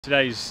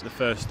Today's the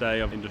first day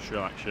of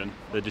industrial action.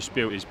 The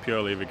dispute is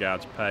purely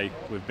regards pay.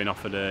 We've been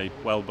offered a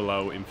well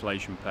below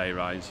inflation pay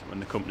rise when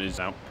the company is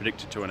now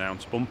predicted to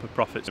announce bumper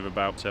profits of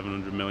about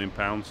 £700 million.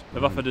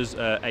 They've offered us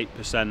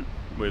 8%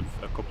 with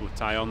a couple of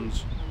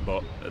tie-ons,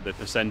 but the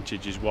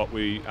percentage is what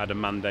we had a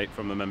mandate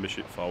from the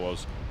membership for,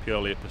 was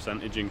purely a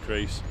percentage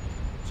increase.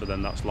 So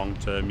then that's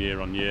long-term, year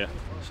on year.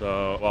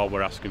 So all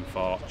we're asking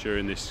for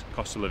during this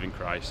cost of living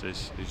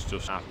crisis is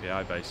just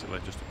RPI, basically,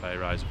 just a pay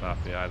rise of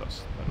RPI,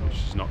 which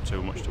is not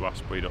too much to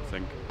ask, we don't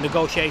think.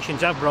 Negotiations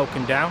have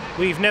broken down.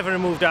 We've never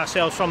removed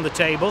ourselves from the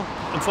table.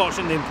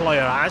 Unfortunately, the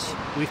employer has.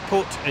 We've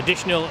put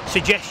additional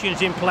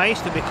suggestions in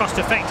place to be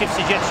cost-effective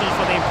suggestions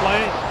for the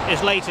employer.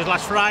 As late as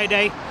last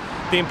Friday,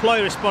 the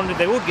employer responded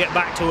they would get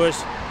back to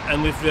us,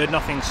 and we've heard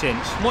nothing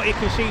since. What you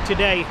can see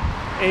today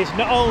is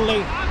not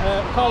only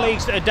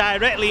colleagues that are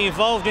directly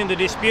involved in the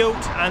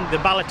dispute and the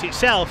ballot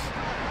itself,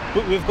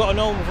 but we've got an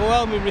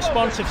overwhelming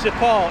response of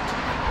support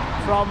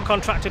from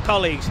contractor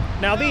colleagues.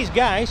 Now these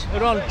guys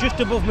are on just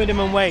above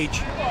minimum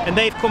wage and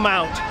they've come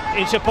out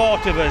in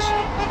support of us.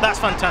 That's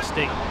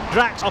fantastic.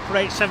 Drax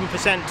operates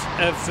 7%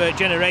 of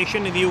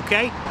generation in the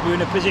UK. We're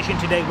in a position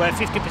today where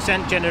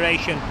 50%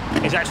 generation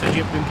is actually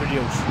being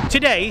produced.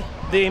 Today,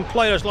 the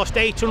employer has lost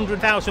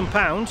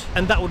 £800,000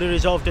 and that would have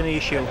resolved any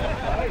issue.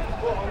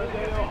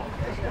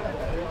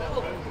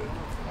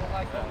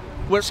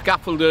 We're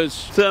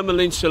scaffolders, thermal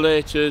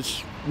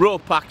insulators,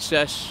 rope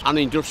access and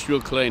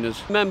industrial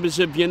cleaners. Members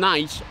of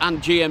Unite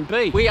and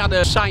GMB. We had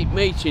a site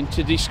meeting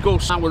to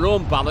discuss our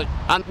own ballot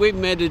and we've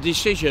made a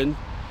decision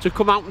to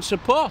come out and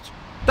support.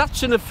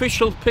 That's an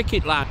official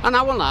picket line and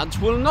our lads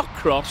will not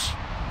cross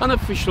an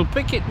official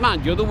picket.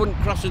 Mind you, they wouldn't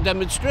cross a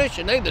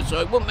demonstration either,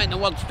 so it wouldn't make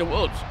no odds to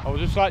us. I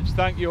would just like to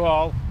thank you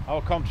all,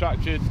 our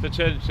contracted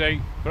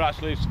fraternity, for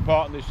actually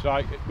supporting this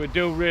site. We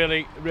do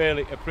really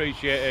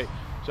appreciate it.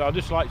 So I'd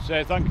just like to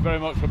say thank you very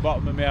much from the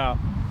bottom of my heart.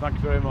 Thank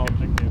you very much.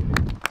 Thank you.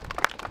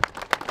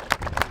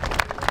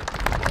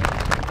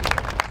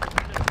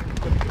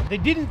 They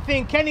didn't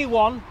think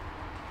anyone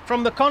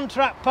from the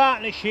contract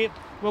partnership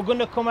were going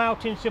to come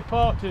out in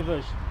support of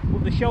us.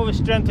 But the show of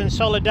strength and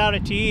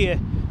solidarity here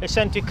has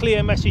sent a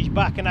clear message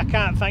back, and I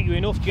can't thank you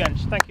enough,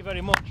 gents. Thank you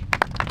very much.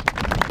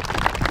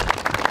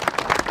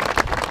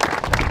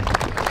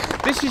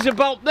 This is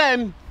about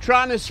them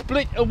trying to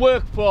split a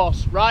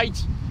workforce, right?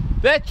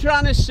 They're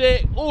trying to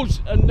say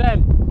us and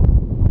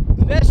them.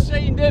 They're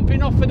saying they've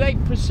been offered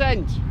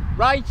 8%,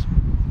 right?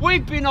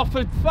 We've been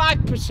offered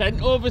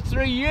 5% over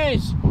 3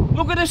 years.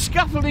 Look at the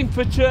scaffolding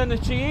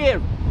fraternity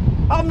here.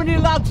 How many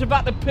lads have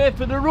had to pay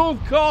for their own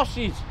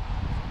courses?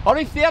 Or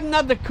if they haven't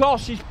had the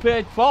courses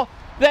paid for,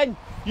 then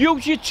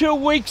use your 2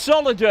 weeks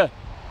holiday.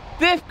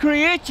 They've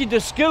created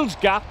a skills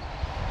gap.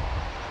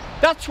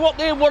 That's what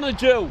they want to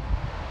do.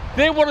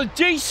 They want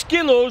to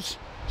de-skill us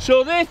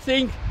so they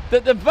think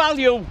that the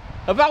value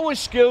of our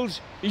skills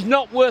is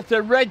not worth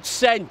a red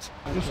cent.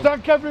 Just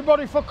thank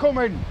everybody for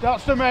coming.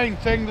 That's the main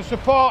thing. The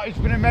support has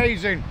been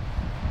amazing.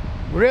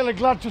 We're really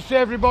glad to see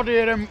everybody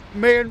here, and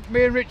me and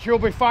Richie will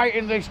be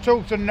fighting this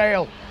tooth and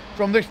nail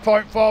from this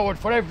point forward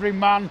for every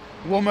man,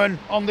 woman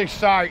on this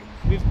site.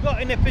 We've got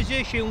in a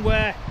position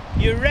where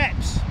your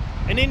reps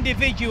and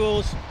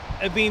individuals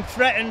have been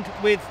threatened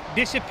with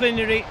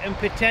disciplinary and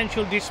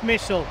potential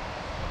dismissal.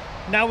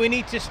 Now we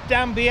need to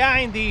stand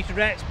behind these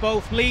reps,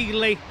 both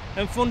legally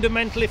and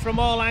fundamentally from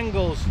all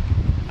angles,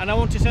 and I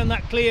want to send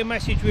that clear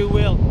message. We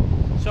will.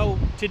 So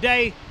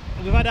today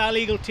we've had our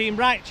legal team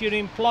write to your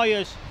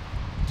employers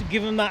to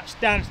give them that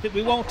stance that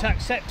we won't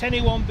accept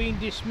anyone being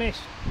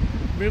dismissed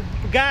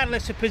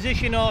regardless of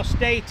position or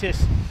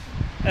status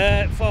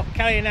for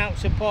carrying out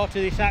support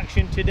of this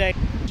action today.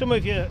 Some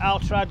of you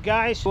Altrad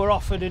guys were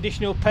offered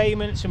additional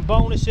payments and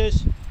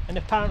bonuses, and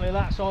apparently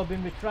that's all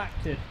been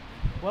retracted.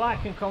 Well, I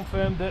can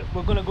confirm that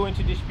we're going to go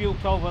into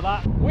dispute over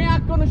that. We are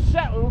going to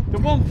settle the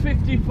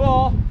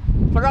 154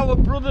 for our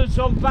brothers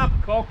on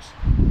Babcock's.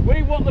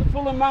 We want the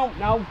full amount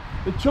now,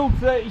 the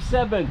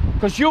 237,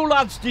 because you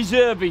lads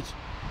deserve it.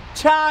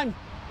 Time,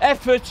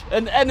 effort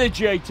and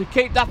energy to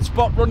keep that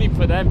spot running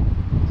for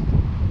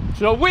them.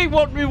 So we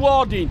want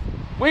rewarding.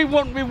 We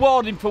want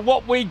rewarding for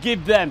what we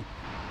give them.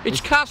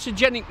 It's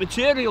carcinogenic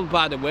material,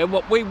 by the way,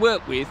 what we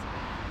work with.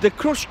 The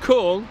crushed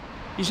coal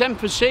is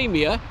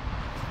emphysema.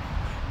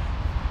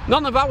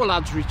 None of our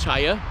lads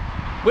retire.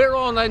 We're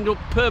all end up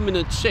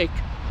permanent sick.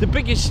 The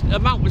biggest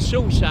amount of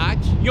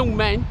suicides, young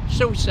men,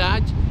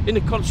 suicides in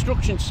the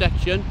construction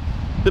section.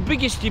 The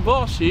biggest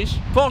divorces,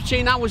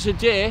 14 hours a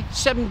day,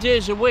 7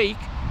 days a week,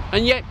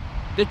 and yet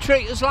they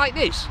treat us like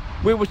this.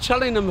 We were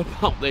telling them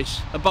about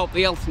this, about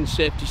the health and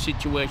safety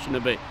situation a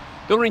bit.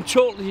 They were in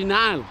total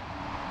denial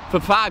for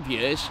 5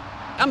 years.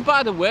 And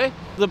by the way,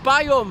 the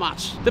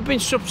biomass, they've been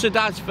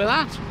subsidised for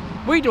that.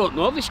 We don't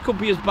know, this could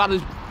be as bad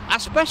as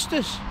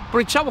asbestos. But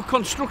it's our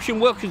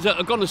construction workers that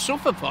are going to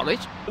suffer for it.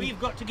 We've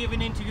got to give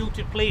an interview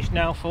to police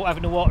now for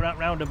having to walk that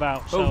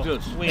roundabout. Who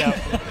does? We have.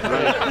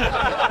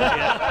 Yeah.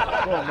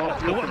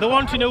 They're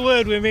wanting a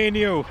word with me and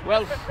you.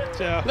 Well,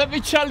 let me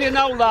tell you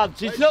now,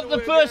 lads, it's not the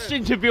first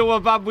interview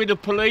I've had with the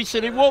police,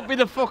 and it won't be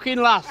the fucking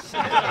last.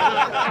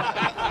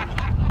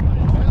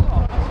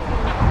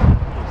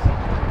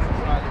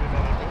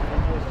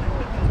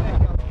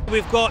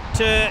 We've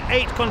got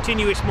 8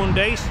 continuous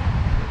Mondays,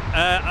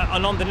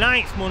 and on the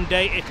 9th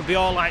Monday it'll be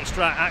all light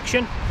strike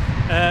action.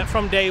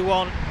 From day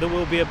one there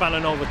will be a ban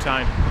on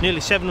overtime. Nearly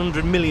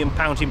 £700 million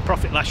in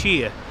profit last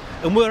year,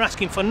 and we're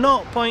asking for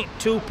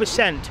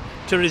 0.2%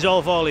 to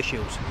resolve all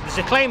issues. There's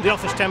a claim they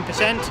offers 10%,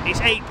 it's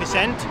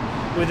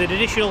 8% with an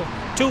additional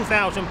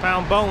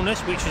 £2,000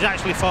 bonus, which is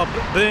actually for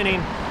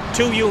burning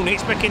 2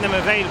 units, making them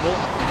available,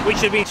 which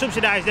have been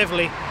subsidised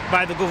heavily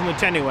by the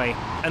government anyway.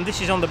 And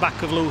this is on the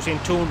back of losing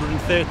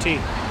 230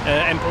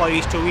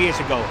 employees 2 years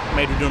ago,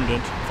 made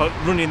redundant, for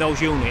running those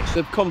units.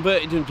 They've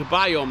converted them to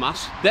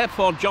biomass,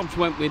 therefore jobs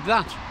went with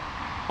that,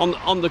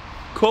 on the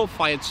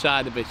coal-fired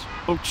side of it.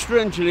 But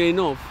strangely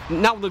enough,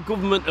 now the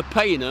government are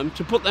paying them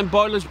to put them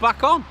boilers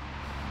back on.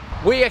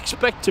 We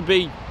expect to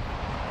be,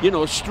 you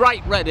know,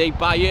 strike ready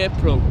by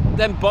April.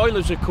 Them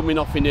boilers are coming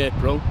off in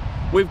April.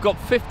 We've got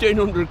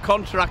 1,500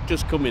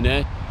 contractors coming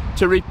here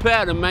to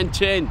repair and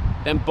maintain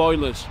them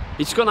boilers.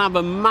 It's going to have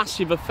a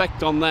massive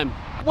effect on them.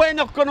 We're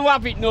not going to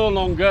have it no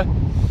longer.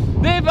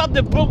 They've had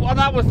the boot on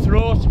our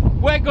throat.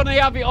 We're going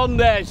to have it on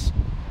theirs.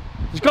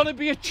 There's going to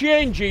be a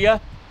change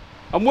here,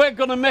 and we're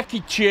going to make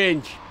it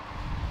change.